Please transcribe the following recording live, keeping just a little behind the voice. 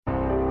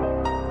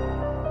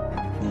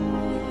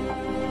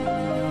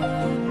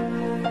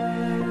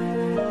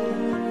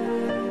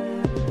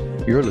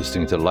You're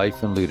listening to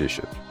Life and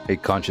Leadership, A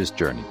Conscious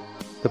Journey,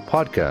 the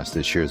podcast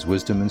that shares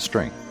wisdom and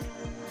strength.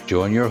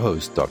 Join your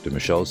host, Dr.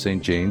 Michelle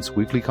St. Jane's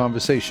weekly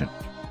conversation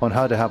on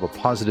how to have a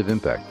positive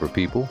impact for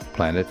people,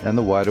 planet, and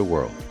the wider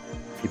world.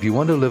 If you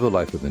want to live a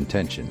life of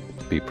intention,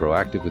 be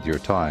proactive with your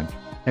time,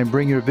 and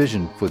bring your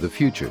vision for the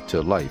future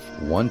to life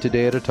one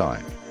today at a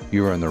time,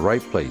 you are in the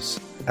right place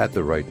at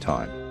the right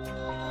time.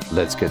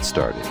 Let's get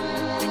started.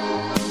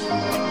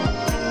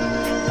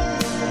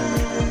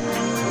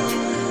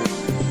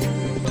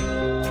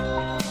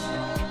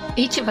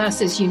 Each of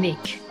us is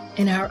unique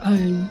in our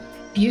own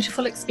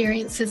beautiful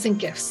experiences and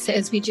gifts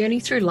as we journey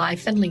through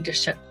life and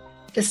leadership,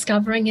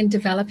 discovering and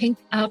developing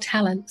our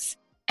talents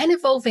and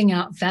evolving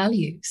our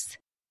values.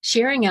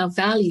 Sharing our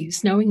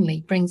values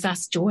knowingly brings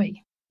us joy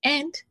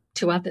and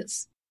to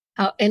others.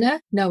 Our inner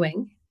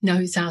knowing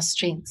knows our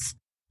strengths.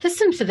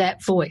 Listen for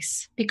that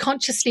voice. Be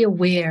consciously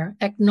aware,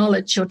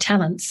 acknowledge your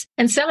talents,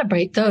 and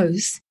celebrate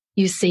those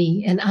you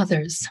see in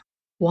others.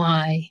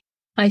 Why?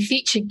 My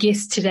featured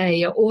guests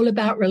today are all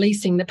about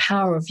releasing the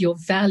power of your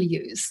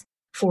values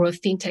for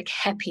authentic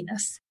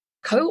happiness.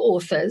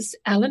 Co-authors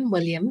Alan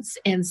Williams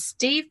and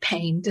Steve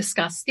Payne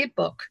discuss their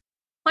book,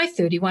 My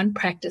 31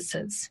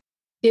 Practices.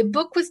 Their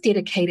book was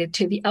dedicated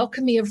to the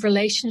alchemy of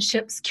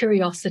relationships,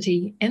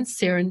 curiosity, and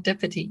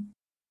serendipity.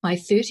 My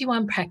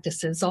 31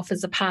 Practices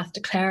offers a path to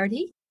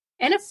clarity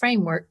and a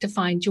framework to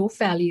find your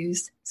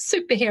values.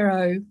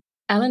 Superhero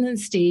Alan and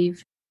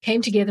Steve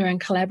came together in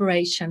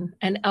collaboration,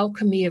 an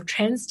alchemy of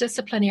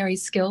transdisciplinary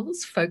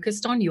skills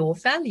focused on your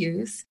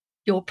values,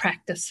 your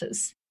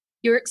practices,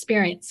 your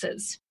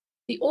experiences.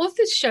 The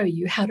authors show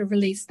you how to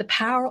release the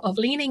power of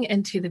leaning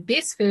into the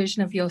best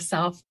version of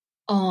yourself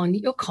on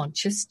your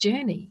conscious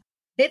journey.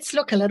 Let's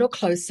look a little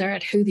closer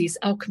at who these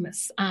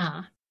alchemists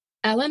are.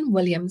 Alan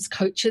Williams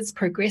coaches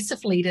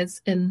progressive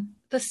leaders in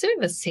the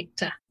service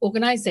sector,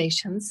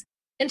 organizations,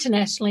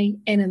 internationally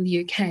and in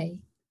the UK.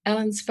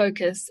 Alan's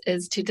focus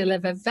is to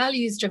deliver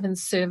values-driven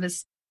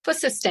service for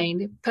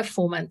sustained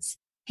performance.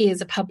 He is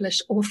a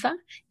published author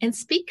and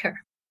speaker.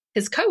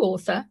 His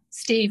co-author,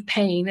 Steve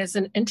Payne, is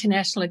an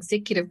international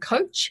executive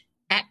coach,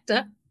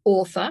 actor,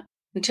 author,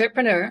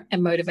 entrepreneur,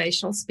 and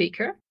motivational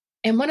speaker,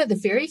 and one of the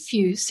very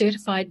few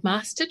certified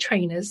master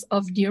trainers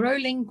of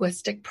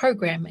neuro-linguistic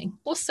programming,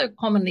 also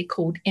commonly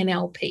called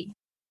NLP.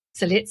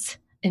 So let's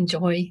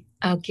enjoy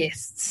our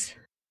guests.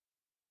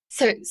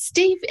 So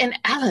Steve and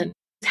Alan,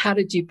 how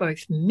did you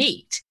both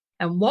meet,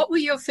 and what were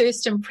your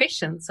first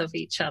impressions of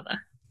each other?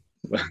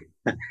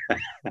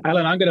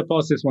 Alan, I'm going to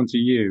pass this one to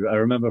you. I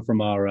remember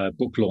from our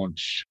book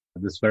launch,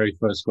 this very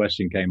first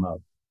question came up.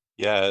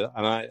 Yeah,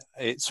 and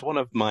it's one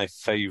of my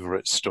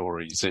favorite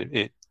stories.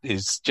 It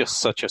is just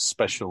such a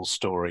special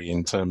story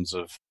in terms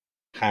of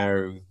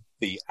how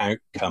the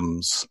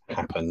outcomes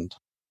happened.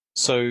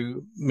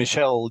 So,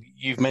 Michelle,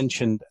 you've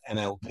mentioned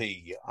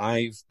NLP.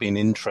 I've been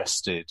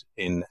interested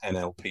in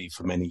NLP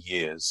for many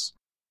years.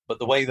 But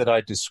the way that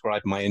I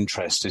describe my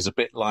interest is a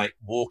bit like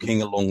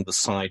walking along the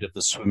side of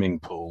the swimming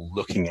pool,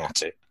 looking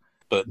at it,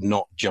 but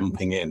not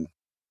jumping in.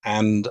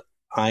 And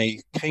I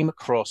came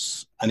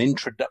across an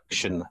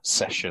introduction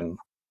session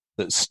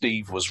that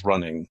Steve was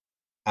running,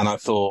 and I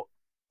thought,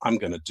 I'm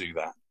going to do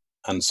that.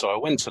 And so I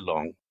went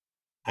along,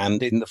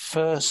 and in the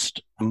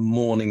first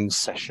morning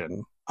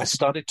session, I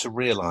started to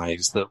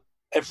realize that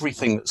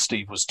everything that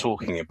Steve was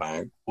talking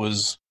about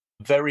was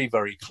very,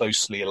 very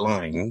closely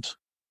aligned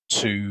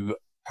to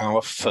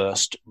our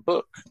first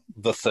book,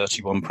 The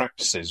 31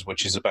 Practices,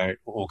 which is about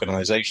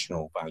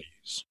organizational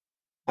values.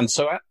 And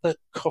so at the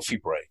coffee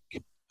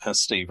break,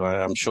 Steve,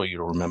 I'm sure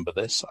you'll remember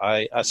this,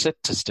 I said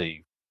to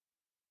Steve,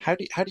 how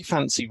do you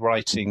fancy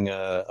writing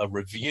a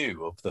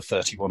review of the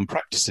 31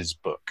 Practices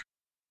book?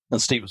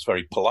 And Steve was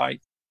very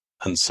polite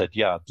and said,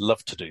 yeah, I'd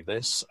love to do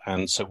this.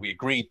 And so we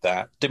agreed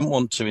that, didn't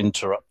want to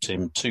interrupt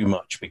him too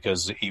much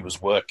because he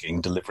was working,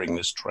 delivering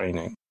this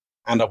training.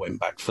 And I went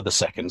back for the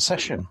second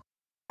session.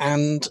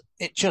 And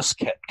it just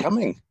kept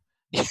coming.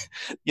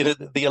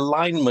 The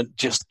alignment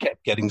just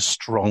kept getting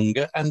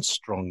stronger and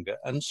stronger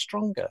and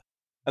stronger.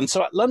 And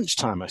so at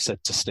lunchtime, I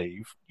said to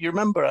Steve, you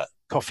remember at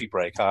coffee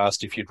break, I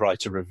asked if you'd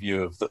write a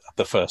review of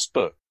the first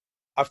book.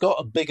 I've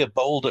got a bigger,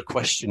 bolder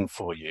question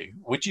for you.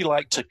 Would you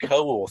like to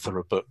co-author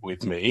a book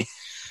with me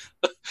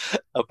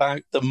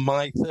about the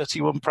My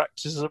 31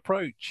 Practices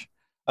approach?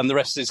 And the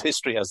rest is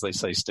history, as they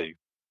say, Steve.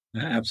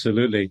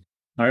 Absolutely.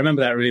 I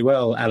remember that really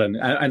well, Alan.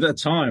 And at the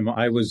time,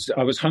 I was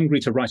hungry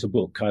to write a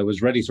book. I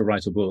was ready to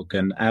write a book,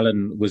 and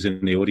Alan was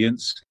in the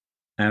audience.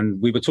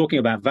 And we were talking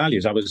about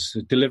values. I was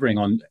delivering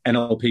on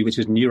NLP, which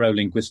is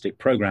neuro-linguistic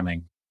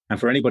programming. And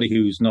for anybody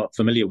who's not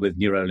familiar with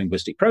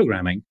neuro-linguistic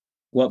programming,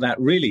 what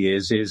that really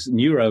is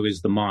neuro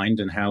is the mind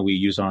and how we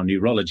use our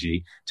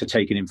neurology to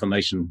take in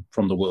information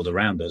from the world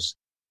around us.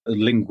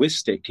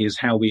 Linguistic is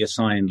how we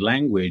assign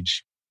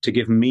language to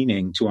give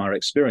meaning to our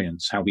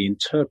experience, how we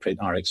interpret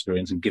our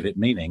experience and give it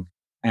meaning.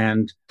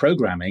 And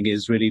programming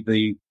is really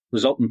the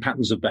resultant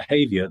patterns of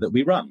behavior that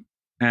we run.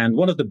 And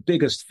one of the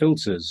biggest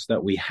filters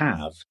that we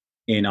have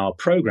in our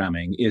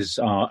programming is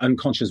our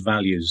unconscious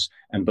values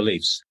and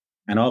beliefs.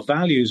 And our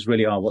values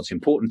really are what's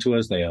important to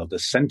us. They are the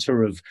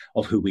center of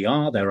who we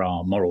are. They're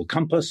our moral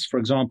compass, for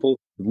example.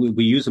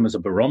 We use them as a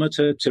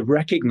barometer to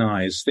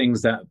recognize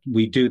things that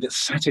we do that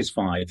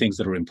satisfy things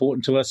that are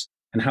important to us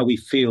and how we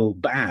feel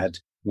bad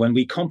when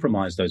we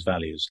compromise those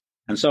values.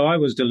 And so I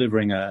was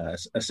delivering a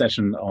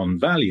session on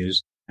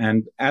values.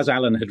 And as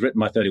Alan had written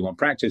my 31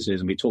 practices,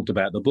 and we talked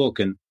about the book,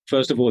 and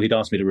first of all, he'd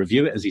asked me to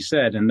review it, as he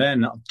said. And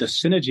then the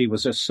synergy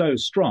was just so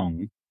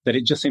strong that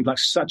it just seemed like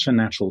such a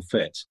natural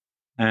fit.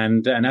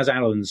 And as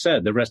Alan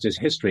said, the rest is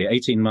history.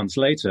 18 months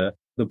later,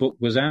 the book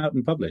was out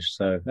and published.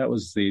 So that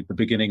was the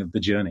beginning of the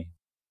journey.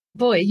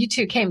 Boy, you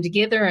two came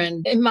together.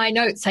 And in my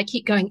notes, I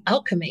keep going,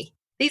 alchemy.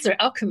 These are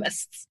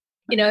alchemists.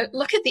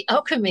 Look at the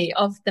alchemy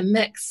of the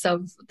mix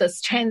of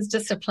this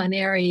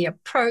transdisciplinary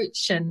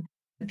approach and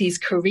these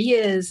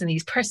careers and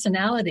these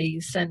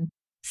personalities. And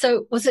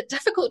so was it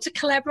difficult to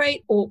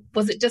collaborate, or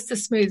was it just a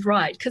smooth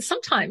ride? Because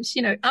sometimes,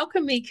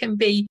 alchemy can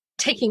be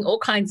taking all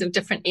kinds of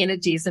different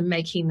energies and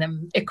making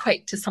them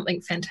equate to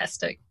something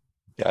fantastic.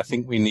 Yeah, I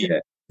think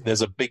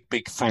there's a big,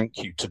 big thank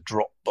you to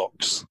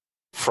Dropbox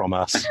from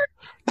us.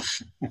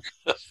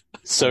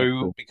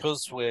 So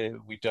because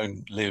we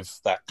don't live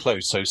that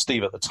close, so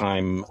Steve at the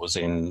time was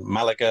in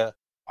Malaga,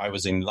 I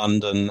was in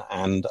London,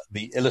 and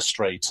the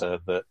illustrator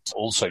that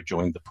also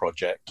joined the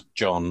project,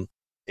 John,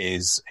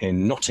 is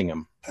in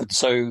Nottingham. And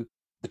so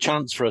the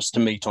chance for us to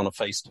meet on a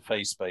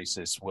face-to-face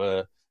basis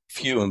were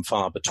few and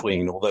far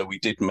between, although we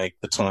did make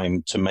the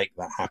time to make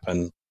that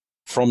happen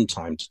from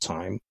time to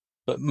time.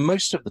 But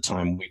most of the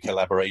time we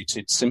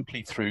collaborated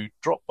simply through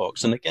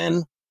Dropbox. And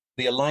again,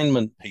 the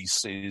alignment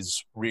piece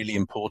is really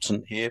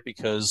important here,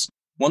 because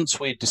once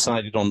we had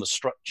decided on the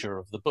structure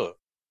of the book,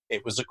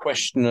 it was a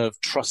question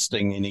of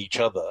trusting in each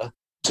other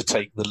to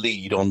take the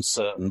lead on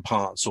certain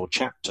parts or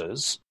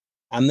chapters,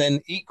 and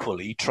then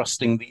equally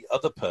trusting the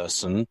other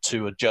person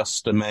to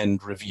adjust,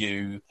 amend,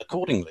 review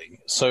accordingly.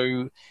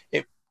 So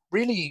it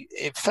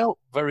felt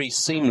very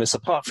seamless,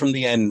 apart from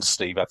the end,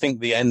 Steve. I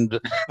think the end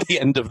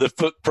of the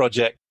book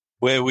project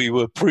where we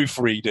were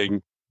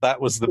proofreading,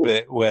 that was the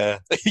bit where,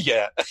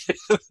 yeah,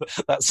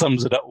 that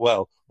sums it up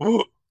well.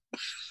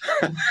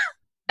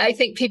 I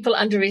think people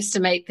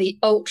underestimate the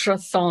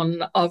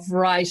ultrathon of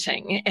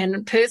writing.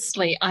 And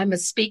personally, I'm a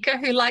speaker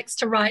who likes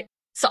to write.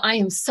 So I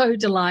am so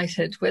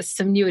delighted with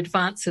some new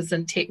advances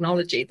in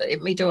technology that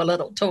let me do a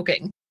little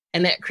talking,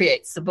 and that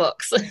creates the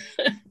books.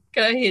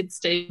 Go ahead,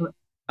 Steve.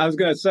 I was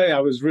going to say,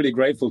 I was really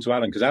grateful to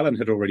Alan, because Alan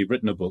had already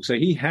written a book. So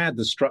he had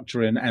the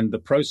structure and the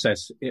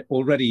process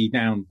already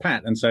down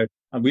pat. And so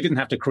we didn't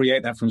have to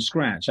create that from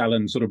scratch.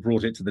 Alan sort of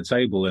brought it to the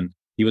table, and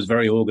he was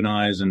very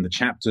organized. And the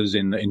chapters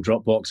in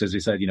Dropbox, as he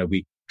said,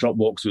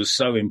 Dropbox was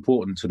so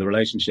important to the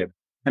relationship.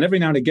 And every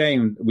now and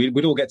again,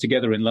 we'd all get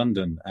together in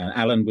London.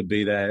 Alan would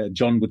be there.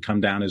 John would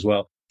come down as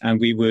well. And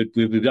we would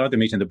either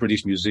meet in the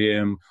British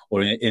Museum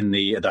or in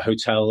the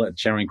hotel at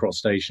Charing Cross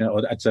Station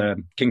or at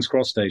King's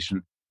Cross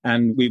Station.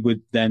 And we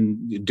would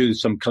then do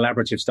some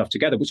collaborative stuff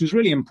together, which was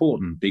really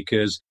important,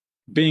 because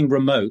being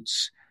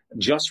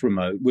just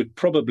remote, would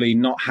probably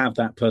not have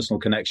that personal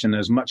connection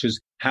as much as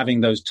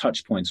having those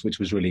touch points, which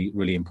was really,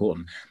 really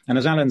important. And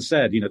as Alan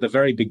said, the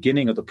very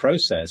beginning of the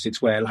process,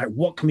 it's where, like,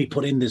 what can we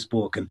put in this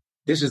book? And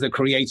this is the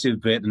creative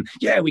bit. And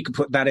yeah, we could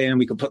put that in.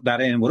 We could put that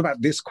in. What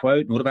about this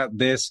quote? And what about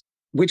this?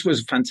 Which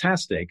was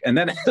fantastic. And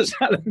then, as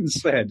Alan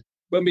said,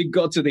 when we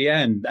got to the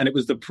end and it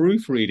was the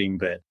proofreading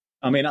bit,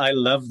 I mean, I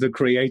love the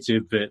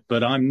creative bit,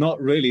 but I'm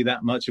not really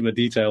that much of a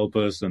detail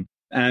person.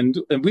 And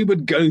we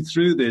would go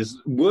through this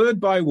word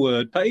by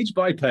word, page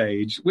by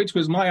page, which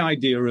was my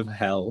idea of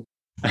hell.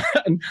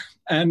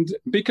 and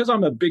because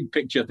I'm a big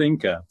picture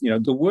thinker,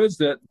 the words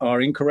that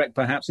are incorrect,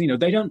 perhaps,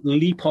 they don't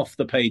leap off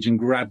the page and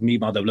grab me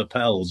by the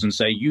lapels and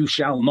say, you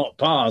shall not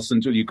pass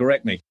until you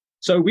correct me.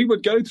 So we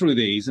would go through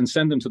these and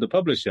send them to the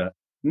publisher,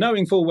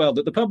 knowing full well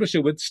that the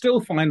publisher would still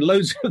find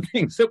loads of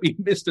things that we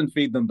missed and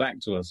feed them back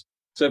to us.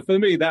 So for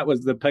me, that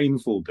was the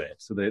painful bit.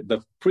 So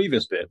the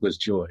previous bit was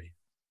joy.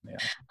 Yeah.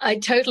 I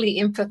totally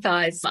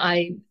empathize.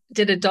 I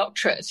did a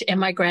doctorate and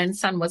my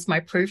grandson was my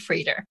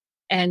proofreader.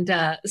 And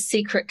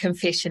secret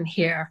confession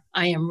here,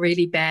 I am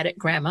really bad at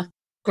grammar.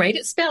 Great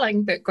at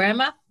spelling, but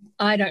grammar,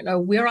 I don't know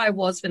where I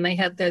was when they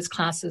had those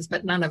classes,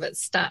 but none of it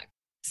stuck.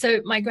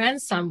 So my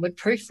grandson would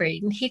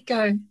proofread and he'd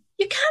go,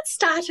 you can't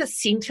start a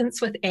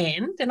sentence with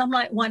and. And I'm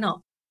like, why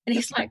not? And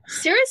he's like,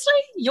 seriously?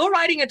 You're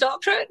writing a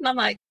doctorate? And I'm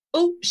like,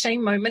 oh,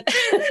 shame moment.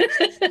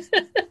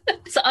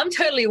 So I'm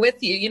totally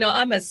with you.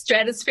 I'm a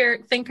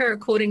stratospheric thinker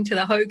according to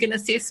the Hogan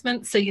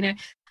assessment. So,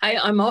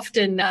 I'm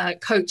often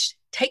coached,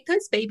 take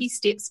those baby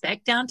steps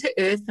back down to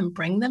earth and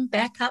bring them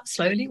back up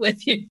slowly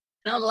with you.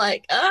 And I'm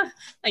like,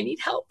 I need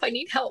help.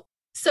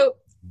 So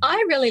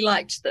I really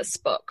liked this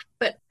book,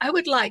 but I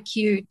would like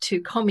you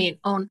to comment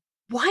on,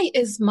 why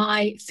is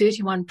my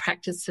 31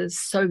 practices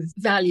so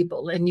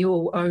valuable in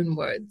your own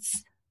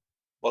words?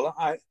 Well,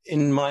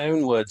 in my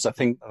own words, I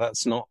think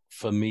that's not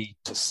for me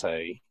to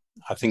say.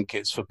 I think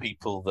it's for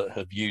people that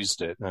have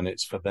used it, and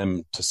it's for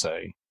them to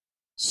say.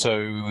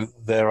 So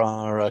there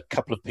are a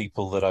couple of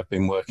people that I've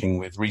been working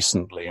with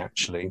recently,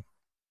 actually.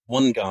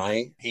 One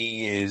guy,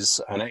 he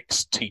is an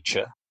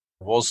ex-teacher,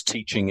 was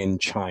teaching in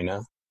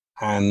China,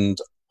 and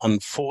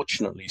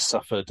unfortunately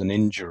suffered an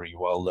injury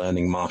while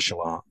learning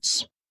martial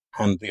arts.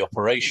 And the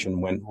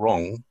operation went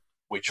wrong,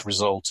 which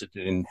resulted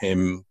in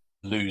him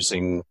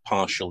losing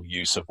partial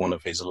use of one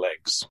of his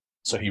legs.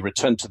 So he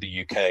returned to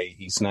the UK.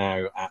 He's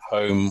now at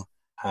home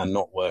and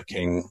not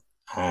working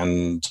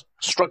and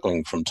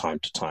struggling from time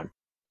to time.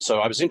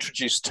 So I was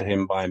introduced to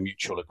him by a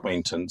mutual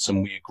acquaintance,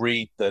 and we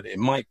agreed that it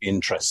might be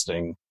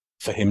interesting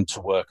for him to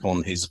work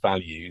on his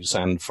values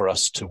and for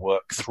us to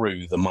work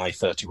through the My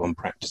 31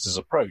 Practices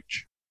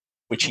approach,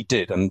 which he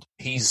did. And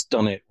he's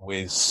done it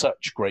with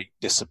such great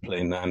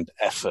discipline and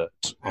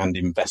effort and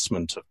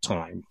investment of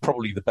time,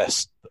 probably the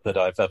best that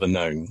I've ever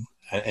known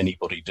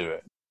anybody do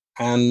it.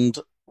 And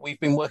we've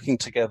been working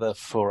together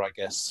for, I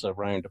guess,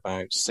 around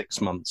about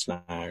 6 months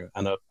now.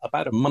 And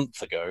about a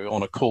month ago,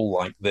 on a call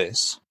like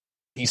this,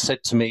 he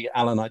said to me,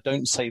 Alan, I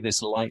don't say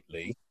this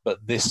lightly,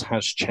 but this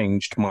has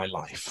changed my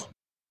life.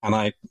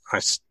 And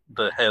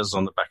the hairs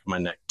on the back of my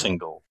neck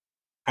tingle.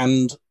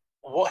 And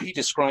what he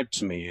described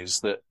to me is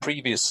that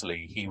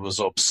previously he was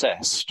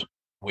obsessed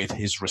with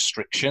his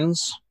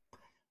restrictions,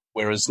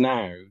 whereas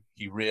now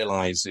he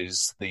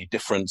realizes the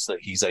difference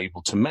that he's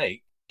able to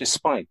make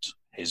despite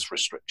his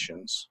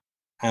restrictions.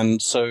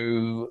 And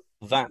so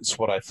that's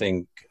what I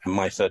think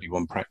My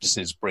 31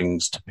 Practices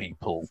brings to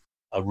people,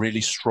 a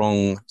really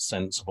strong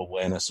sense of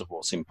awareness of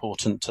what's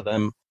important to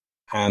them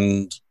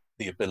and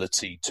the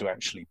ability to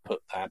actually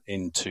put that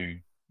into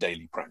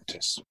daily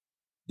practice.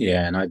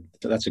 Yeah, and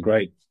that's a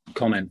great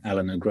comment,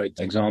 Alan, a great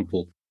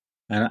example.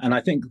 And I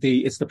think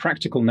it's the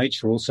practical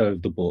nature also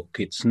of the book.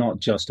 It's not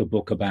just a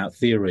book about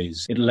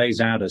theories. It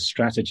lays out a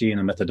strategy and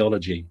a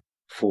methodology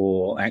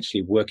for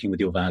actually working with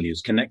your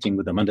values, connecting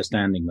with them,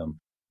 understanding them,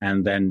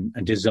 and then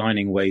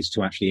designing ways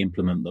to actually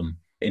implement them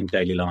in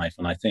daily life.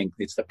 And I think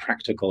it's the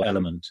practical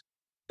element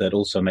that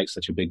also makes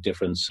such a big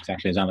difference,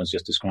 exactly as Alan's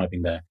just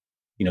describing there.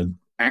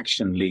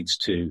 Action leads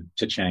to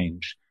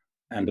change,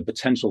 and the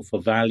potential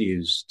for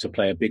values to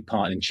play a big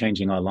part in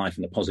changing our life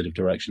in a positive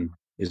direction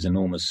is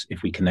enormous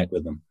if we connect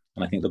with them.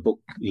 And I think the book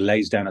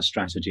lays down a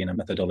strategy and a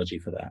methodology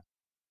for that.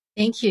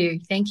 Thank you.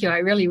 Thank you. I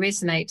really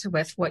resonate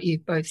with what you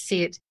both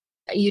said.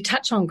 You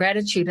touch on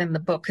gratitude in the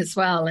book as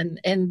well. And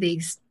in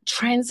these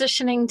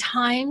transitioning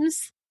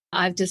times,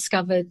 I've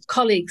discovered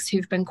colleagues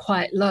who've been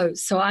quite low.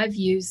 So I've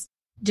used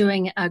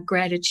doing an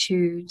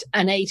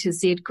A to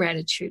Z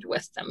gratitude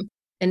with them,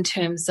 in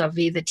terms of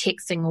either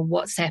texting or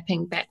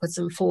WhatsApping backwards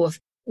and forth.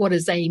 What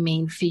does A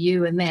mean for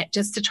you? And that,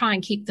 just to try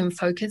and keep them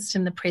focused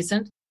in the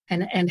present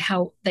and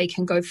how they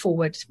can go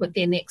forward with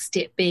their next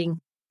step being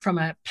from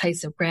a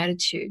place of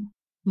gratitude.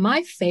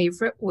 My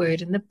favorite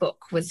word in the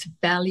book was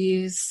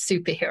values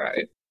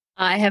superhero.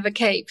 I have a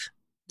cape,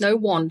 no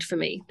wand for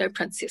me, no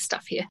princess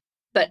stuff here,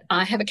 but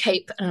I have a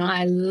cape and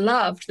I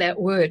loved that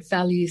word,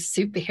 values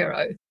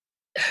superhero.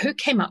 Who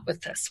came up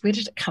with this? Where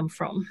did it come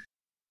from?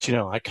 Do you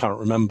know, I can't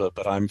remember,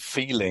 but I'm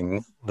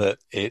feeling that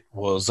it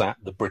was at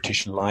the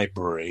British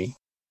Library.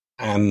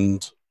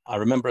 And I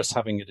remember us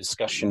having a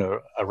discussion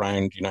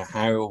around,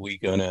 how are we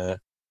going to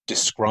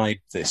describe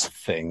this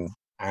thing?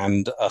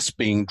 And us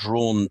being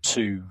drawn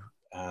to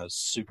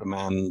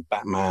Superman,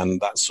 Batman,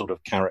 that sort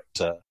of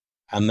character.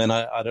 And then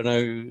I don't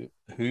know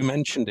who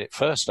mentioned it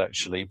first,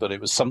 actually, but it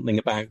was something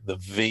about the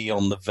V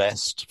on the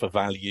vest for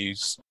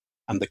values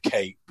and the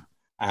cape.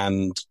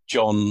 And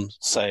John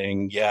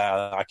saying,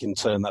 yeah, I can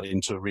turn that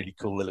into a really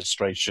cool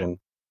illustration.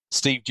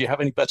 Steve, do you have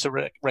any better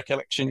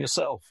recollection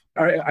yourself?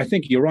 I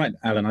think you're right,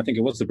 Alan. I think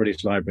it was the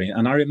British Library.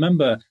 And I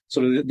remember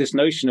sort of this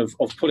notion of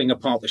pulling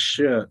apart the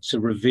shirt to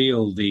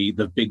reveal the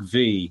big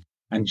V,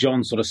 and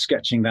John sort of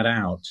sketching that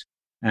out.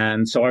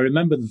 And so I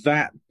remember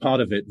that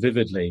part of it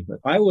vividly. But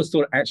I always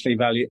thought actually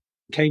value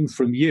came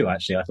from you,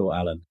 actually, I thought,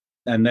 Alan.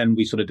 And then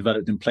we sort of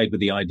developed and played with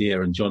the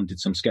idea, and John did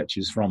some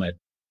sketches from it.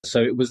 So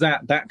it was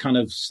that kind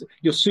of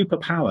your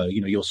superpower,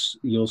 your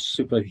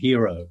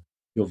superhero,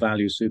 your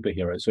value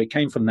superhero. So it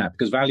came from that,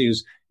 because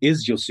values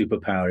is your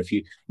superpower. If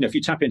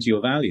you tap into your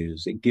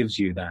values, it gives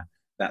you that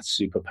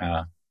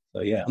superpower.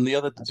 So yeah. And the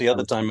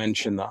other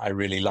dimension that I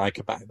really like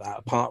about that,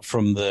 apart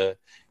from the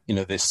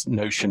this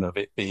notion of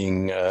it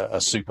being a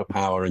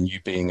superpower and you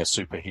being a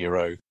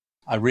superhero,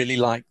 I really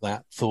like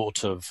that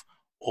thought of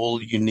all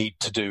you need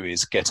to do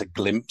is get a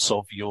glimpse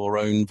of your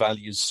own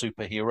values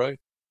superhero.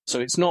 So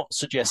it's not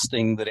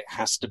suggesting that it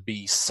has to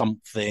be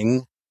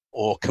something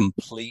or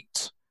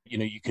complete.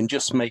 You can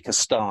just make a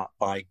start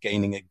by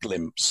gaining a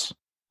glimpse,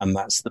 and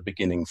that's the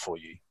beginning for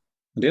you.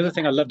 The other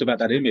thing I loved about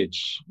that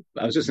image,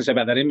 I was just going to say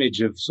about that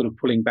image of sort of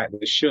pulling back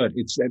the shirt,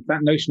 it's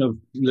that notion of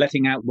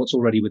letting out what's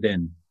already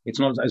within. It's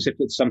not as if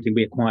it's something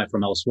we acquire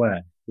from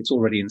elsewhere. It's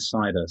already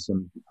inside us.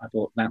 And I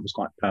thought that was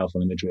quite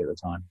powerful imagery at the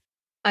time.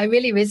 I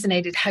really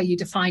resonated how you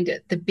defined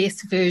it, the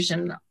best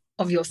version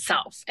of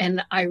yourself.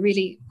 And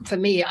for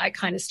me, I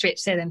kind of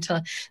stretch that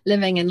into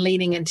living and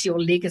leaning into your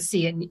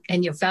legacy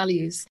and your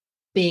values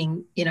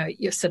being,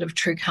 your sort of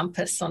true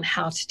compass on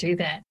how to do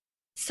that.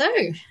 So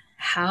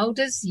how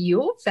does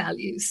your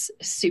values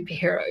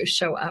superhero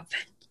show up?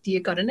 Do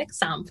you got an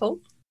example?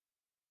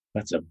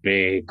 That's a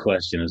big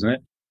question, isn't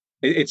it?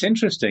 It's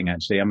interesting,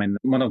 actually. I mean,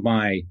 one of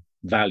my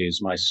values,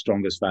 my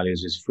strongest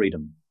values, is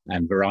freedom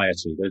and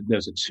variety.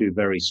 Those are two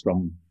very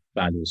strong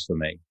values for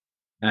me.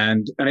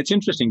 And it's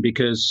interesting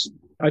because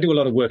I do a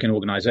lot of work in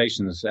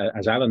organizations,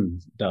 as Alan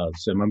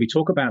does. And when we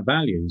talk about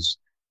values,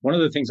 one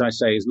of the things I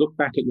say is look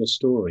back at your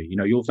story. You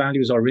know, your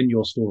values are in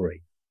your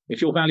story.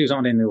 If your values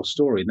aren't in your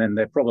story, then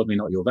they're probably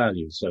not your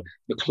values. So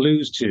the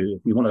clues to,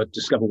 if you want to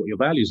discover what your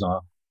values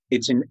are,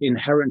 it's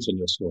inherent in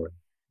your story.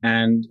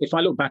 And if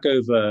I look back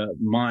over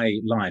my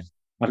life,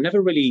 I've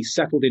never really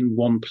settled in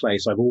one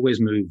place. I've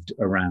always moved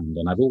around,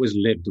 and I've always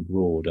lived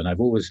abroad, and I've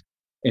always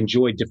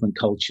enjoyed different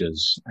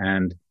cultures.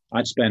 And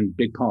I'd spend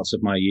big parts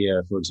of my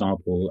year, for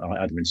example,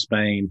 either in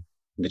Spain,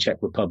 in the Czech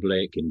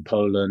Republic, in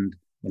Poland,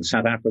 in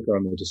South Africa. I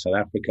moved to South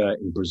Africa,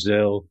 in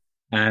Brazil.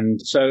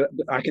 And so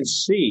I can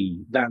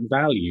see that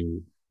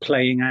value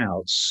playing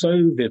out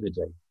so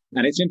vividly.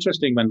 And it's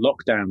interesting when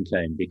lockdown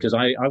came, because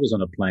I was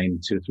on a plane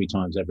 2 or 3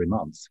 times every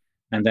month.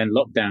 And then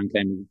lockdown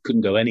came,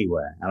 couldn't go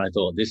anywhere. And I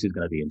thought, this is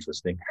going to be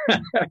interesting. How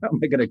am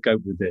I going to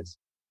cope with this?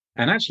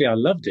 And actually, I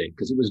loved it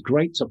because it was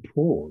great to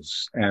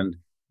pause. And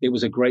it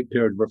was a great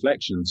period of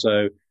reflection.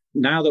 So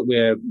now that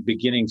we're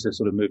beginning to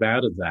sort of move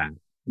out of that,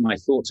 my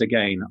thoughts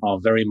again are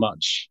very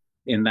much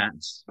in that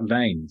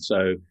vein.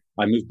 So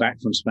I moved back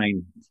from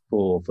Spain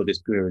for this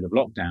period of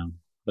lockdown.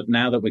 But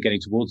now that we're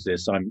getting towards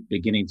this, I'm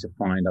beginning to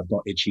find I've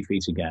got itchy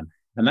feet again.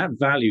 And that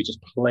value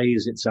just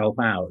plays itself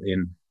out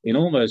in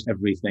almost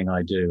everything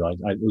I do.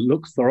 I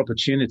look for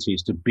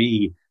opportunities to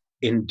be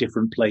in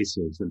different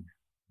places.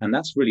 And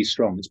that's really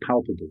strong. It's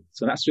palpable.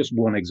 So that's just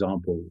one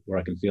example where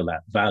I can feel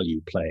that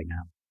value playing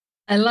out.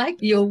 I like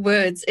your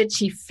words,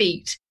 itchy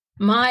feet.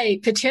 My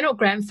paternal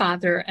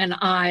grandfather and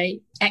I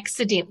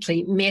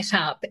accidentally met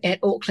up at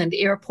Auckland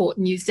Airport,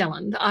 New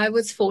Zealand. I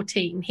was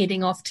 14,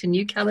 heading off to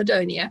New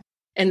Caledonia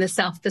in the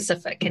South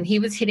Pacific, and he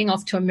was heading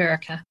off to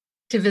America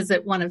to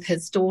visit one of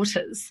his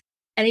daughters.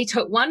 And he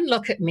took one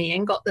look at me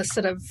and got this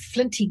sort of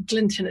flinty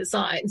glint in his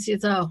eye and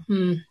says,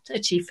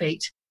 itchy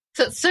feet.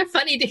 So it's so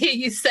funny to hear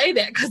you say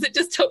that, because it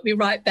just took me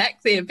right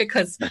back there,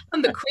 because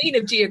I'm the queen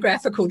of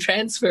geographical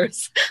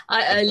transfers.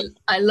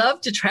 I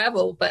love to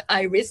travel, but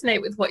I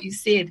resonate with what you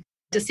said.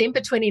 December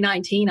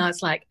 2019, I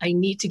was like, I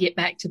need to get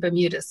back to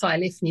Bermuda. So I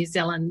left New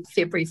Zealand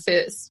February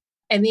 1st.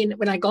 And then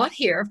when I got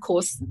here, of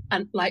course,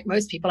 like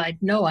most people, I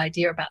had no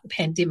idea about the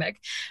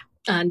pandemic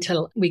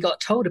until we got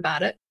told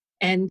about it.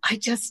 And I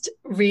just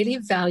really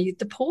valued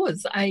the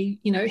pause. I,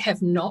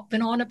 have not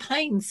been on a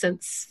plane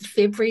since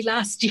February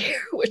last year,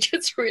 which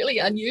is really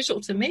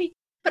unusual to me.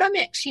 But I'm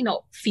actually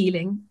not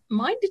feeling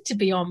minded to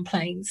be on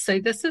planes. So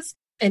this is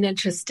an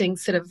interesting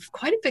sort of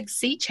quite a big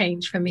sea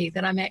change for me,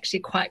 that I'm actually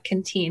quite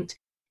content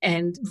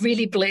and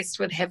really blessed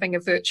with having a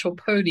virtual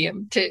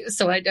podium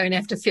so I don't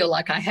have to feel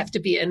like I have to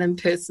be an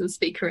in-person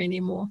speaker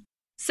anymore.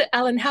 So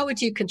Alan, how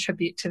would you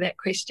contribute to that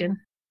question?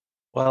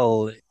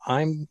 Well,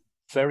 I'm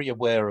very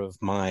aware of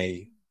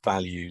my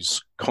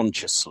values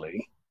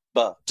consciously,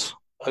 but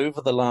over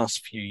the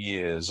last few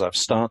years, I've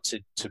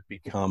started to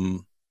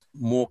become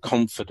more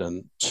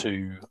confident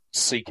to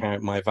seek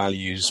out my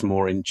values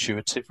more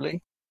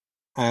intuitively.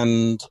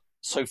 And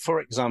so, for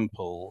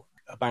example,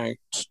 about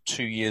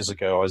 2 years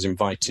ago, I was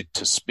invited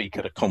to speak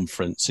at a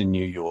conference in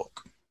New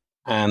York.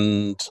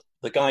 And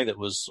the guy that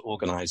was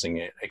organizing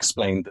it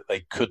explained that they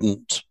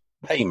couldn't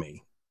pay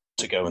me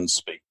to go and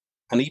speak.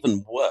 And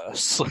even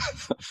worse,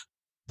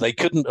 they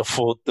couldn't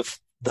afford the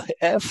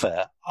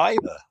airfare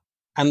either.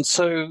 And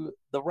so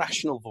the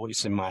rational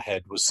voice in my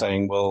head was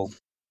saying, well,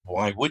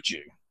 why would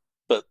you?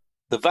 But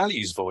the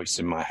values voice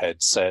in my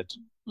head said,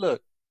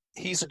 look,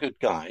 he's a good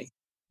guy.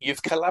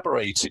 You've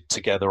collaborated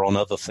together on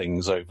other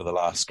things over the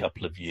last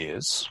couple of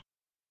years.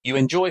 You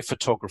enjoy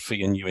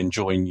photography and you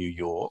enjoy New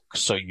York,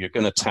 so you're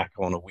going to tack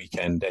on a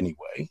weekend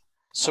anyway.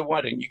 So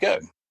why don't you go?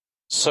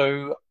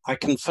 So I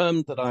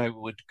confirmed that I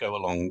would go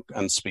along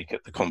and speak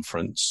at the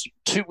conference.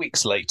 2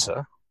 weeks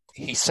later,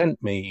 he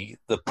sent me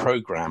the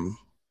program,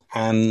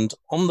 and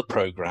on the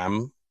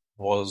program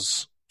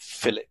was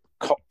Philip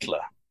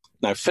Kotler.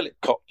 Now, Philip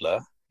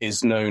Kotler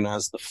is known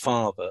as the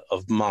father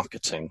of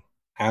marketing.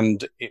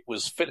 And it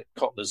was Philip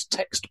Kotler's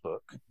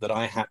textbook that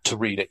I had to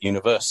read at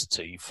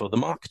university for the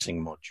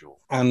marketing module.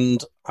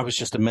 And I was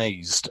just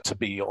amazed to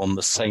be on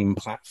the same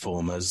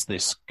platform as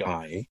this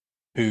guy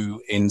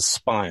who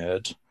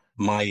inspired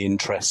my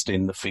interest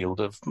in the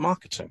field of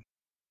marketing.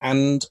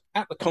 And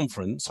at the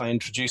conference, I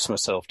introduced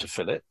myself to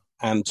Philip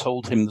and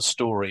told him the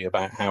story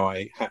about how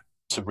I had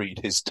to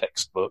read his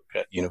textbook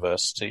at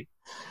university.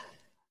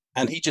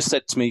 And he just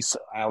said to me, so,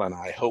 Alan,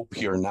 I hope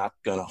you're not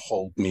going to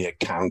hold me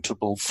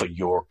accountable for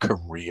your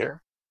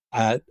career.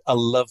 A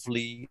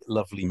lovely,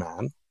 lovely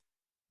man.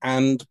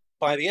 And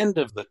by the end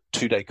of the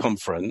 2-day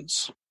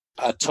conference,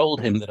 I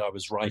told him that I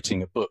was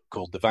writing a book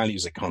called The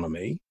Values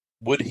Economy.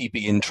 Would he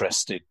be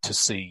interested to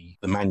see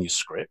the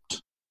manuscript?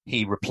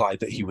 He replied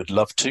that he would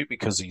love to,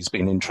 because he's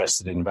been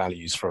interested in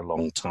values for a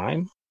long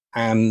time.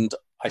 And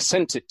I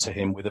sent it to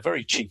him with a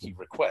very cheeky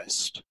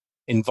request,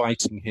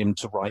 inviting him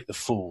to write the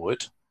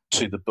foreword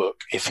to the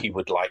book if he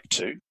would like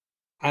to.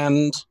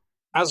 And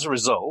As a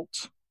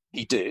result,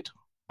 he did.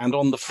 And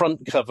on the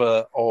front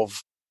cover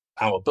of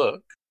our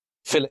book,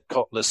 Philip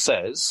Kotler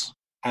says,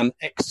 an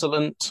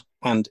excellent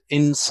and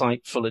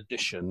insightful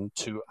addition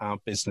to our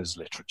business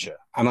literature.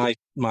 And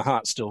my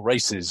heart still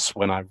races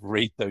when I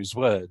read those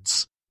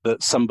words,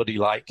 that somebody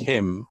like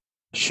him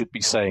should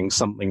be saying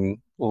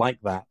something like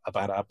that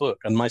about our book.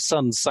 And my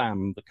son,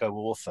 Sam, the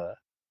co-author,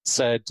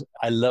 said,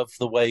 I love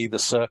the way the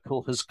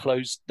circle has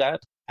closed, Dad,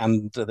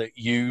 and that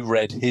you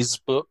read his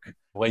book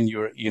when you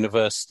were at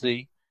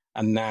university,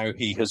 and now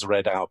he has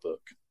read our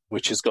book,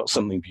 which has got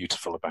something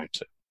beautiful about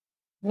it.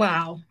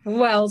 Wow.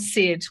 Well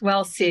said.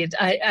 Well said.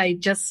 I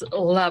just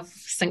love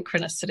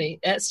synchronicity.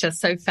 It's just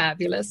so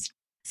fabulous.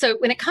 So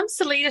when it comes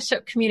to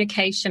leadership,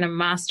 communication, and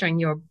mastering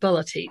your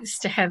abilities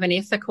to have an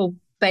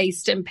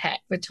ethical-based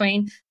impact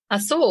between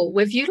us all,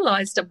 we've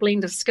utilized a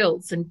blend of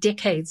skills and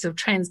decades of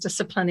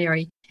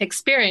transdisciplinary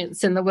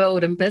experience in the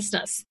world and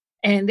business.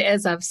 And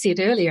as I've said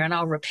earlier, and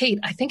I'll repeat,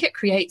 I think it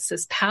creates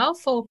this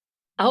powerful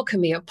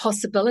alchemy of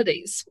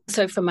possibilities.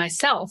 So for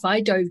myself,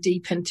 I dove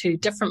deep into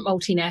different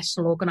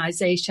multinational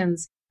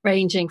organizations,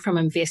 ranging from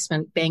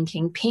investment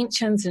banking,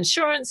 pensions,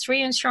 insurance,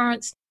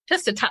 reinsurance,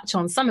 just to touch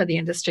on some of the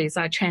industries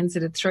I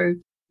transited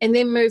through, and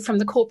then moved from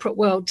the corporate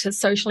world to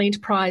social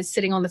enterprise,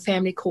 sitting on the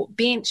family court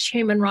bench,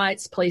 human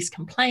rights, police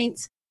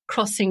complaints,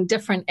 crossing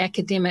different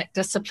academic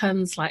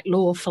disciplines like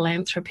law,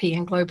 philanthropy,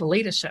 and global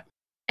leadership.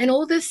 And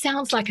all this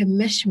sounds like a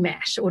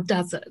mishmash, or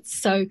does it?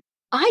 So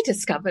I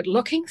discovered,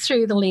 looking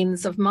through the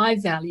lens of my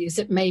values,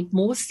 it made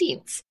more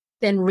sense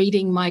than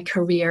reading my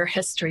career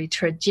history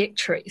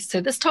trajectory.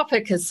 So this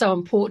topic is so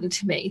important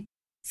to me.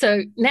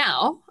 So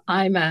now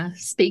I'm a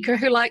speaker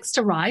who likes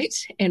to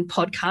write, and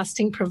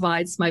podcasting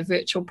provides my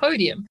virtual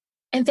podium.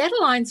 And that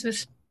aligns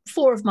with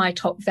 4 of my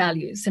top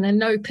values, and in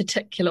no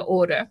particular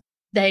order.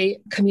 They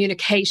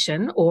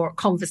communication, or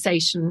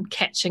conversation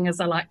catching, as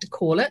I like to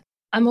call it.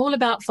 I'm all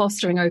about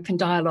fostering open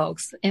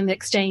dialogues and the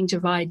exchange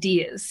of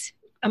ideas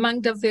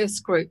among diverse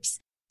groups,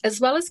 as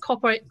well as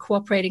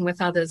cooperating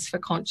with others for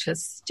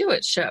conscious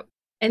stewardship.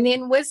 And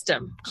then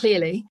wisdom,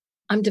 clearly.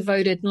 I'm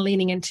devoted and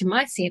leaning into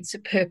my sense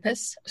of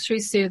purpose through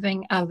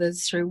serving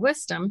others through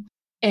wisdom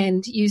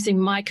and using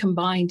my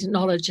combined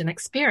knowledge and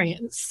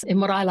experience in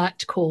what I like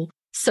to call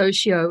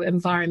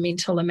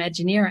socio-environmental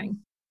imagineering.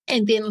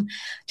 And then,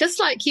 just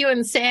like you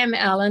and Sam,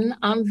 Alan,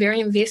 I'm very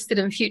invested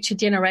in future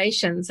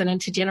generations and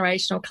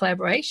intergenerational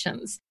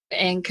collaborations.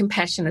 And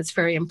compassion is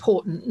very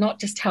important, not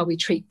just how we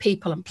treat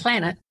people and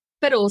planet,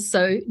 but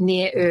also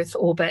near Earth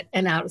orbit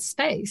and outer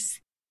space.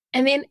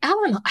 And then,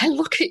 Alan, I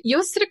look at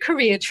your sort of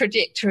career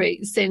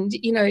trajectories, and,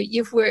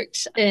 you've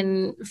worked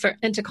for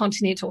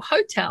Intercontinental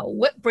Hotel,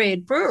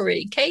 Whitbread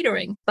Brewery,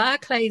 catering,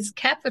 Barclays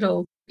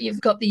Capital.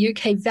 You've got the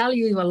UK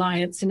Value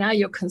Alliance, and now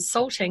you're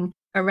consulting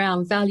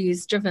around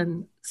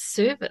values-driven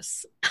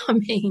service. I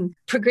mean,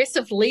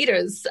 progressive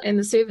leaders in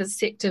the service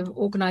sector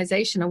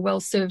organisation are well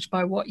served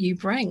by what you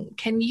bring.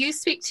 Can you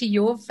speak to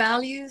your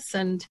values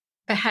and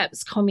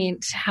perhaps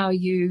comment how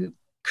you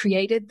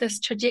created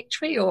this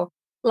trajectory? Or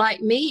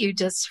like me, you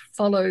just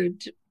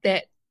followed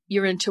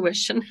your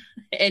intuition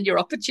and your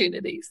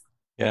opportunities?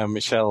 Yeah,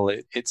 Michelle,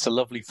 it's a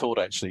lovely thought,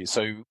 actually.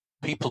 So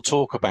people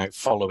talk about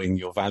following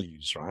your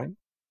values, right?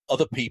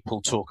 Other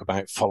people talk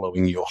about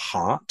following your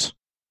heart,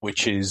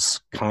 which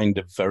is kind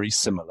of very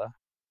similar.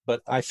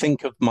 But I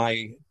think of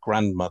my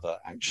grandmother,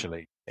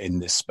 actually, in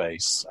this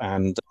space.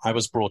 And I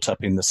was brought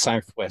up in the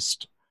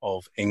southwest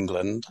of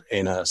England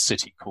in a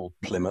city called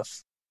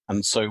Plymouth.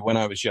 And so when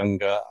I was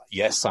younger,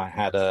 yes, I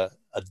had a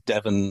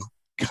Devon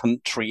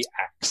country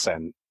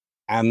accent.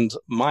 And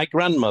my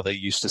grandmother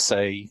used to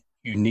say,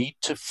 you need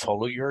to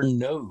follow your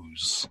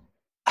nose.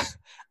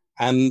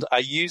 And I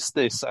used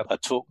this at a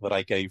talk that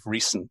I gave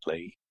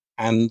recently.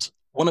 And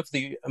one of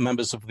the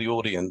members of the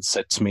audience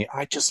said to me,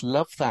 I just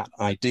love that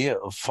idea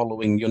of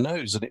following your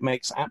nose. And it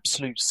makes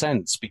absolute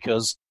sense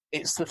because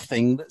it's the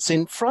thing that's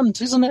in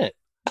front, isn't it?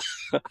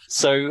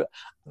 So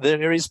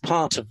there is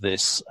part of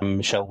this,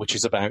 Michelle, which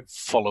is about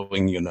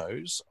following your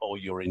nose or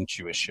your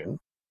intuition.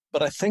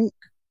 But I think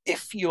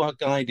if you are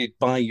guided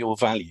by your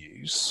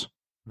values,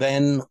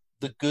 then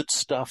the good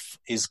stuff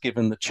is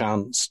given the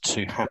chance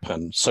to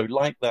happen. So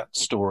like that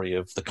story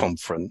of the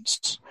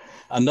conference,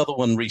 another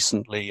one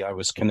recently, I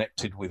was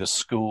connected with a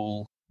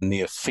school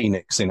near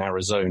Phoenix in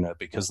Arizona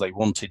because they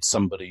wanted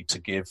somebody to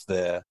give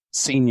their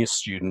senior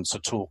students a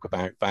talk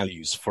about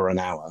values for an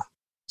hour.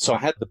 So I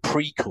had the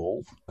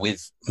pre-call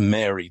with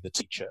Mary, the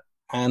teacher,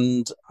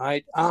 and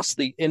I asked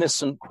the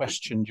innocent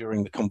question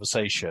during the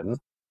conversation,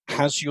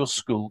 has your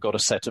school got a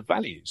set of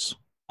values?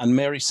 And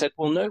Mary said,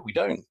 well, no, we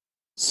don't.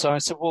 So I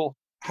said, well,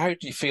 how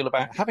do you feel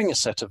about having a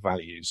set of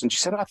values? And she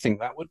said, I think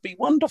that would be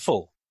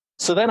wonderful.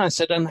 So then I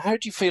said, and how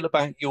do you feel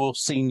about your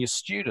senior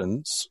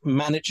students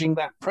managing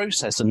that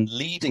process and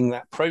leading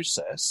that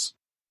process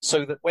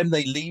so that when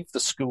they leave the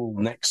school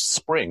next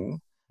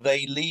spring,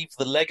 they leave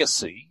the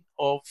legacy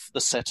of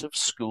the set of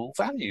school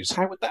values?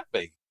 How would that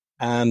be?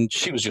 And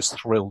she was just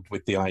thrilled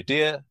with the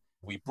idea.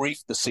 We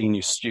briefed the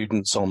senior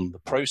students on the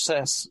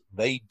process.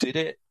 They did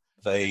it.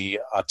 They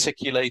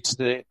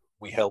articulated it.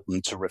 We help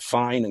them to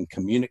refine and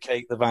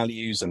communicate the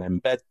values and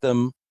embed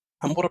them.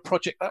 And what a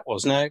project that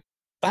was. Now,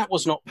 that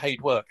was not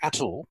paid work at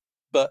all,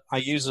 but I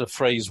use a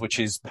phrase which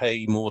is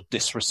pay more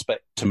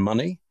disrespect to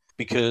money,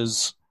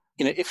 because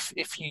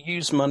if you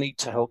use money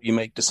to help you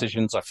make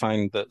decisions, I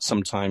find that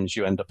sometimes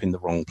you end up in the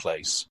wrong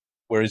place.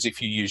 Whereas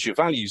if you use your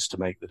values to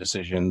make the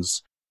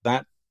decisions,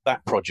 that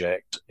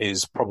project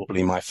is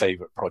probably my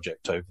favorite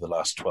project over the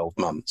last 12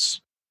 months.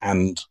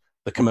 And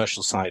the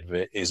commercial side of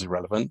it is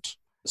irrelevant.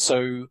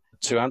 So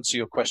to answer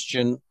your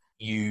question,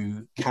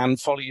 you can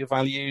follow your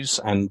values,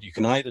 and you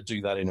can either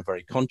do that in a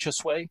very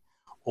conscious way,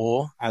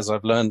 or, as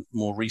I've learned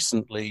more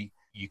recently,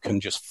 you can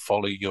just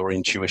follow your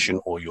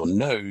intuition or your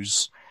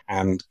nose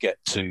and get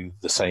to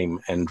the same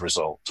end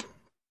result.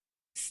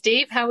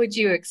 Steve, how would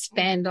you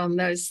expand on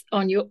those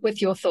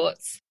with your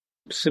thoughts?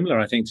 Similar,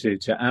 I think,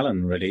 to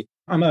Alan, really.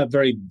 I'm a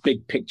very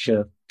big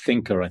picture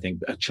thinker, I think,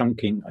 a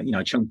chunk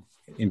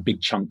in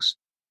big chunks.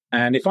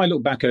 And if I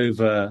look back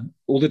over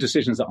all the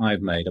decisions that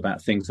I've made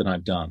about things that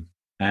I've done,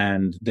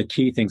 and the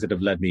key things that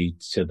have led me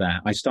to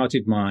that, I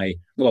started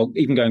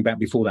even going back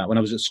before that, when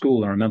I was at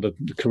school, I remember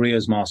the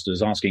careers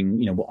masters asking,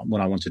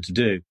 what I wanted to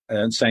do,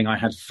 and saying I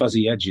had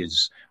fuzzy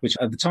edges, which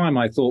at the time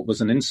I thought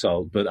was an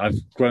insult, but I've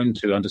grown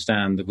to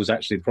understand that was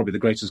actually probably the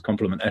greatest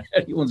compliment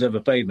anyone's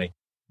ever paid me.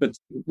 But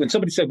when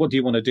somebody said, what do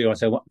you want to do?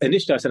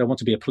 Initially I said, I want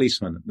to be a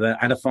policeman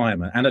and a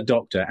fireman and a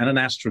doctor and an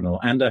astronaut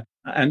and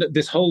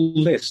this whole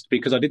list,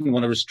 because I didn't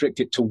want to restrict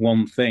it to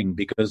one thing,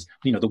 because,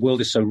 the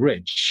world is so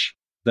rich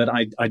that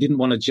I didn't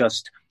want to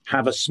just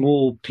have a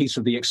small piece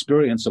of the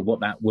experience of what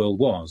that world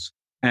was.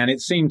 And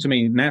it seemed to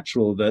me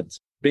natural that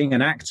being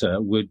an actor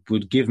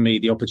would give me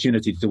the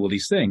opportunity to do all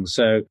these things.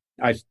 So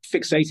I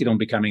fixated on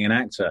becoming an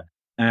actor.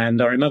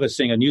 And I remember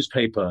seeing a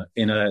newspaper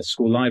in a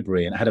school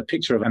library, and it had a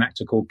picture of an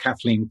actor called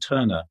Kathleen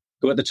Turner,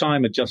 who at the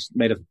time had just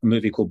made a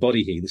movie called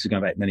Body Heat. This is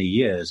going back many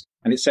years.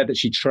 And it said that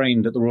she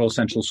trained at the Royal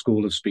Central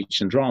School of Speech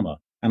and Drama.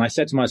 And I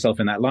said to myself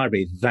in that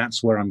library,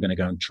 that's where I'm going to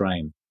go and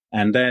train.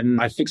 And then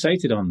I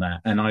fixated on that,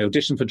 and I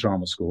auditioned for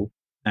drama school.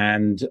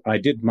 And I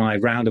did my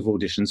round of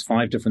auditions,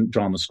 5 different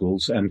drama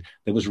schools. And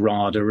there was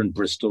RADA and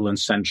Bristol and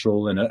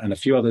Central and a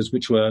few others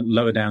which were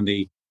lower down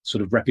the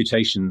sort of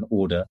reputation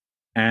order.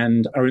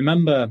 And I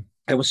remember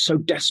I was so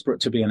desperate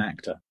to be an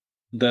actor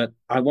that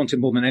I wanted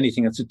more than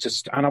anything and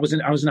I was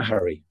in a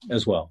hurry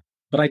as well.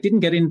 But I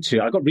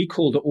got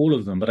recalled at all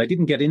of them, but I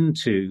didn't get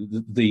into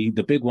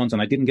the big ones,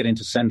 and I didn't get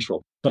into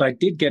Central, but I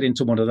did get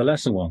into one of the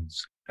lesser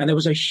ones. And there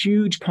was a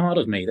huge part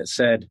of me that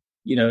said,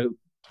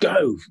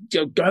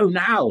 go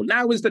now.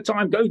 Now is the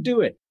time. Go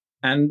do it.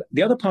 And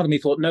the other part of me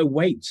thought, no,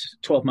 wait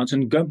 12 months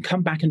and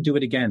come back and do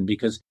it again,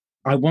 because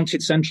I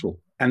wanted Central.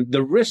 And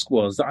the risk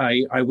was that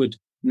I would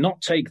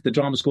not take the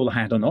drama school I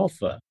had on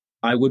offer.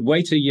 I would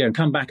wait a year and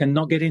come back and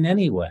not get in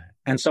anywhere.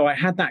 And so I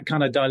had that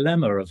kind of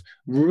dilemma of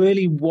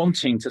really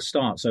wanting to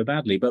start so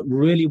badly, but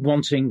really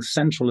wanting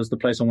Central as the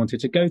place I wanted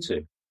to go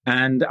to.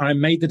 And I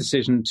made the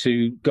decision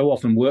to go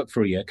off and work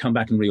for a year, come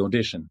back and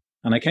re-audition.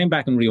 And I came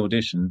back and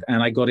re-auditioned,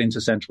 and I got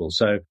into Central.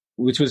 So,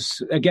 which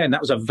was, again,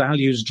 that was a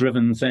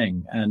values-driven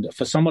thing. And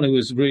for someone who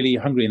was really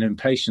hungry and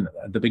impatient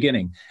at the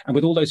beginning, and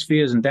with all those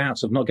fears and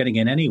doubts of not getting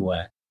in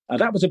anywhere,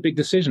 that was a big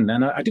decision.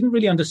 And I didn't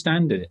really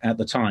understand it at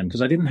the time,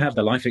 because I didn't have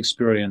the life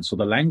experience or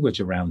the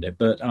language around it.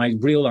 But I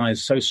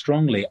realized so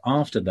strongly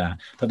after that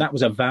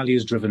was a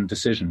values-driven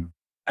decision.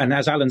 And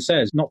as Alan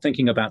says, not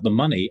thinking about the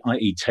money,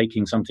 i.e.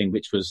 taking something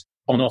which was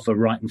on offer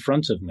right in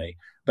front of me,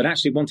 but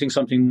actually wanting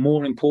something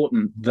more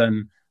important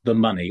than the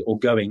money or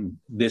going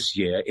this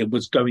year. It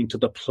was going to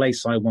the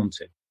place I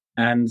wanted.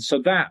 And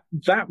so that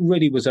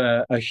really was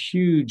a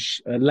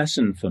huge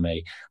lesson for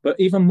me. But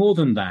even more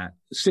than that,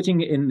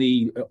 sitting in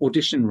the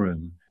audition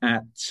room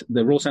at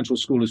the Royal Central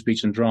School of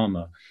Speech and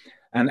Drama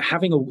and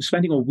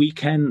spending a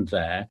weekend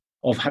there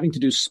of having to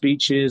do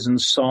speeches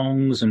and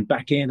songs and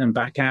back in and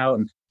back out,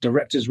 and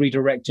directors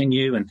redirecting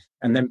you,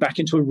 and then back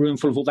into a room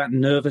full of all that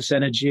nervous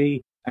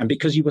energy. And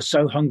because you were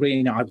so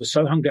hungry, I was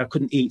so hungry I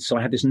couldn't eat. So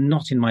I had this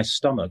knot in my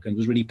stomach, and it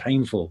was really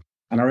painful.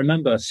 And I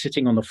remember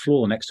sitting on the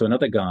floor next to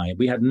another guy.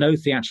 We had no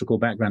theatrical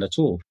background at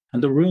all.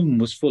 And the room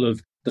was full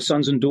of the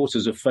sons and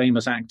daughters of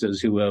famous actors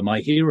who were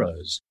my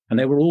heroes. And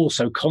they were all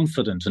so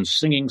confident and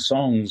singing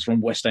songs from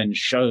West End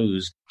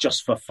shows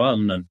just for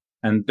fun.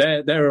 And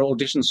their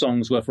audition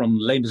songs were from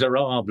Les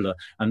Miserables.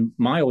 And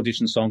my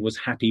audition song was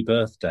Happy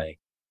Birthday.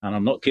 And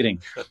I'm not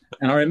kidding.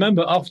 And I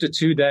remember after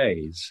 2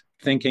 days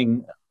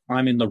thinking,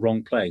 I'm in the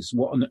wrong place.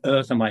 What on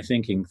earth am I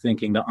thinking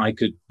that I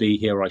could be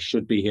here, I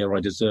should be here, I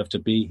deserve to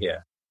be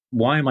here?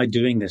 Why am I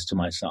doing this to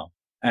myself?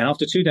 And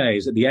after 2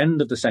 days, at the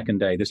end of the second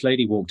day, this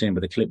lady walked in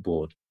with a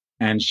clipboard,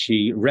 and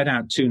she read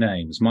out 2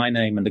 names, my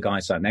name and the guy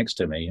sat next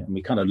to me. And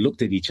we kind of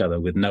looked at each other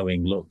with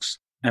knowing looks.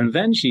 And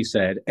then she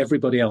said,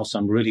 everybody else,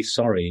 I'm really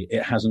sorry,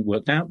 it hasn't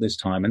worked out this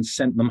time, and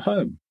sent them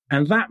home.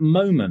 And that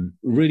moment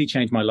really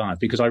changed my life,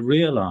 because I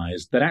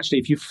realized that actually,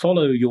 if you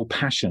follow your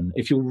passion,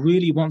 if you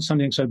really want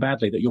something so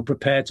badly that you're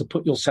prepared to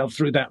put yourself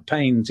through that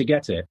pain to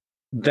get it,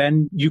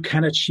 then you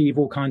can achieve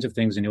all kinds of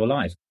things in your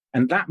life.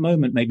 And that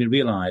moment made me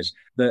realize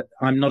that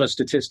I'm not a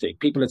statistic.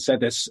 People had said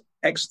there's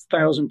X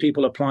thousand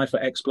people apply for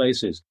X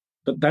places,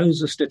 but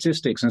those are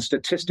statistics, and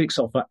statistics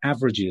are for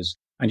averages.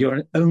 And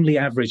you're only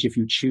average if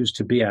you choose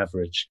to be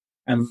average.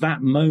 And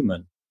that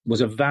moment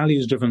was a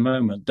values-driven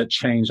moment that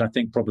changed, I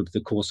think, probably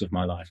the course of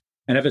my life.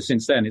 And ever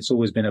since then, it's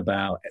always been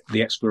about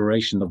the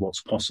exploration of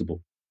what's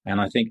possible. And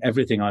I think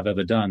everything I've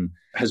ever done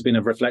has been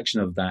a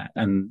reflection of that.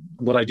 And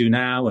what I do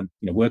now, and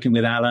working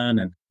with Alan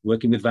and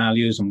working with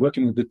values and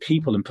working with the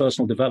people and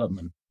personal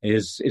development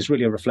is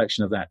really a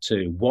reflection of that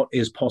too. What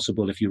is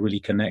possible if you really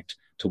connect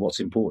to what's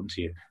important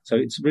to you? So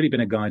it's really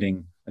been a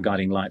guiding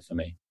light for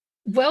me.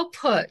 Well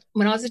put.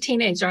 When I was a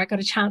teenager, I got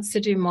a chance to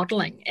do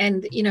modeling,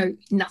 and,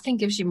 nothing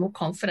gives you more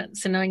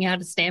confidence in knowing how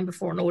to stand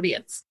before an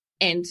audience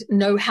and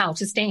know how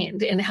to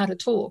stand and how to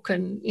talk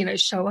and,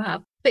 show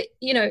up. But,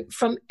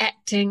 from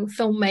acting,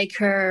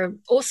 filmmaker,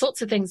 all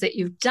sorts of things that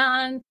you've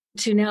done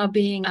to now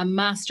being a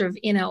master of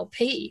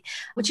NLP,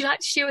 would you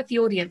like to share with the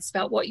audience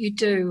about what you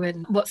do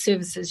and what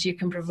services you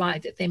can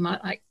provide that they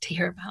might like to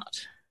hear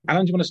about?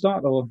 Alan, do you want to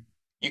start, or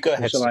you go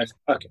ahead?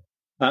 Okay.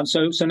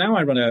 So now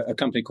I run a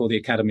company called the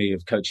Academy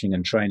of Coaching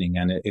and Training,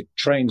 and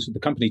the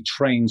company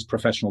trains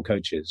professional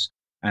coaches.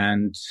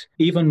 And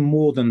even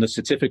more than the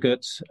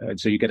certificate,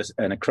 so you get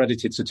an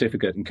accredited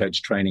certificate in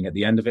coach training at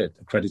the end of it,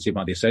 accredited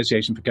by the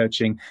Association for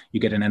Coaching.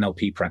 You get an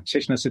NLP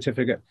practitioner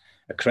certificate,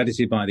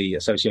 accredited by the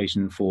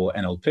Association for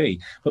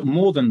NLP. But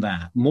more than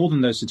that, more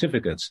than those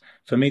certificates,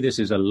 for me, this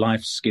is a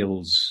life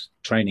skills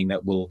training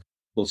that will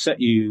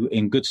set you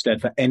in good stead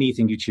for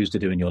anything you choose to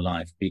do in your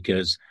life,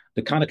 because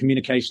the kind of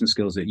communication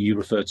skills that you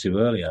referred to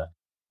earlier,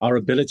 our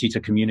ability to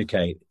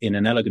communicate in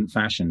an elegant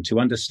fashion, to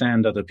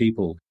understand other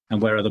people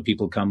and where other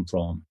people come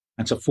from,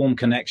 and to form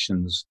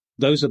connections.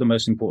 Those are the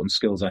most important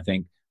skills, I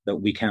think, that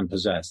we can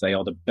possess. They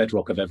are the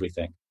bedrock of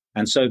everything.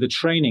 And so the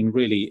training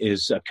really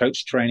is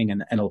coach training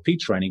and NLP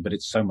training, but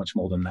it's so much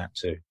more than that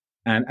too.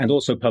 And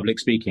also public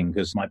speaking,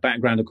 because my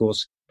background, of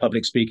course,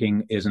 public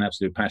speaking is an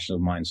absolute passion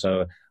of mine.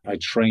 So I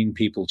train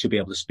people to be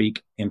able to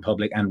speak in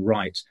public and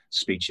write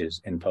speeches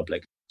in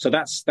public. So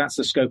that's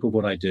the scope of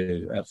what I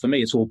do. For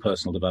me, it's all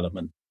personal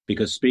development,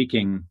 because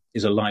speaking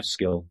is a life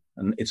skill,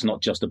 and it's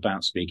not just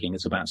about speaking.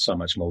 It's about so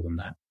much more than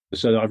that.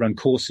 So I run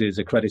courses,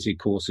 accredited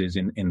courses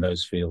in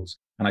those fields.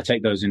 And I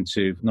take those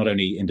into not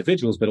only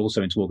individuals, but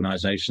also into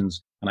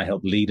organizations. And I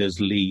help leaders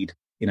lead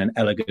in an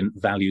elegant,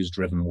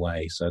 values-driven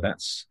way. So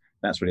that's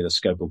really the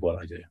scope of what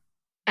I do.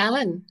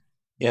 Alan?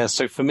 Yeah,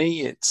 so for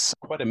me, it's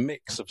quite a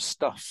mix of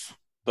stuff,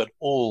 but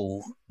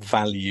all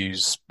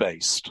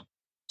values-based.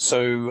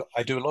 So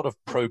I do a lot of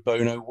pro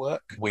bono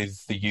work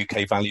with the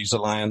UK Values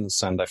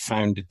Alliance, and I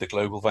founded the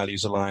Global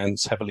Values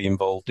Alliance, heavily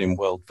involved in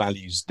World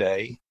Values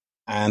Day.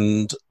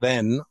 And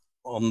then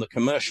on the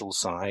commercial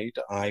side,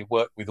 I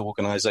work with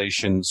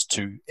organizations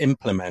to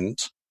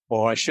implement,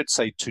 or I should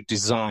say to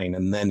design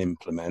and then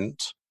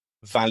implement,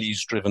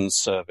 values-driven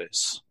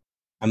service.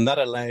 And that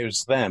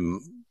allows them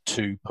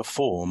to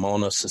perform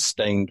on a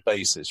sustained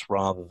basis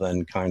rather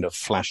than kind of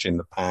flash in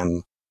the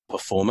pan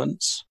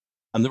performance.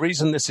 And the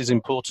reason this is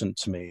important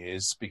to me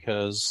is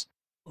because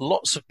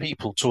lots of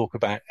people talk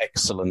about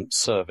excellent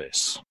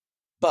service,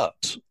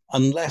 but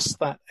unless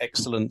that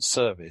excellent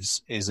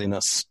service is in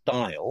a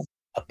style,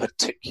 a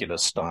particular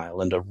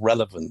style and a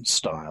relevant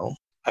style,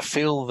 I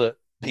feel that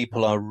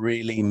people are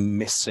really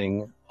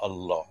missing a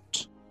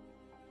lot.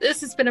 This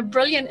has been a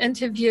brilliant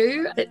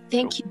interview, but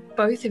thank you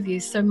both of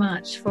you so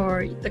much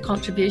for the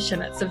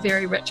contribution. It's a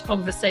very rich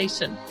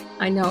conversation.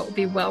 I know it will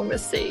be well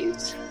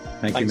received.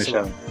 Thank you,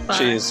 Michelle. Bye.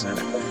 Cheers.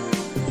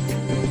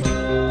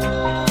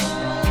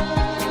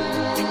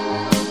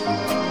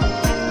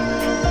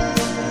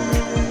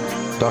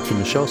 Dr.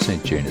 Michelle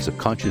St. Jane is a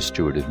conscious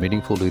steward of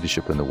meaningful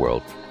leadership in the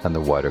world and the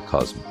wider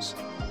cosmos.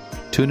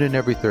 Tune in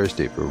every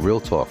Thursday for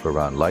real talk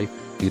around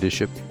life,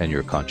 leadership, and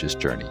your conscious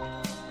journey.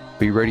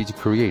 Be ready to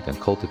create and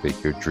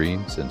cultivate your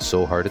dreams and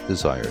soul-hearted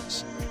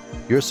desires.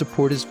 Your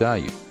support is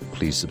valued.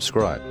 Please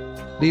subscribe,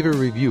 leave a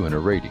review and a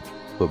rating,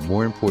 but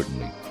more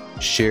importantly,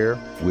 share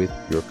with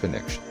your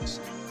connections.